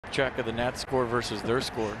track of the Nats score versus their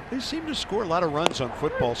score. They seem to score a lot of runs on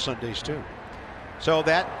football Sundays too. So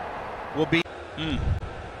that will be.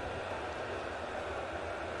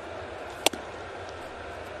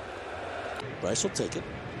 Bryce will take it.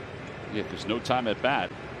 Yeah, there's no time at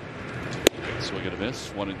bat. Swing and a miss.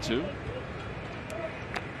 1-2.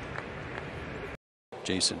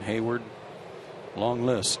 Jason Hayward. Long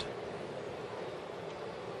list.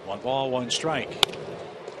 1 ball, 1 strike.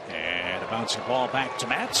 And a bouncing ball back to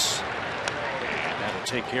Matz. And that'll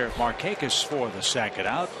take care of Markakis for the second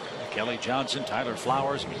out. Kelly Johnson, Tyler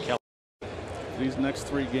Flowers, and Kelly. These next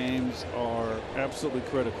 3 games are absolutely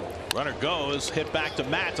critical. Runner goes, hit back to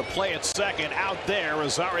Matt to play at second. Out there,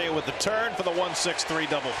 Rosario with the turn for the 1-6-3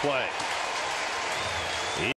 double play.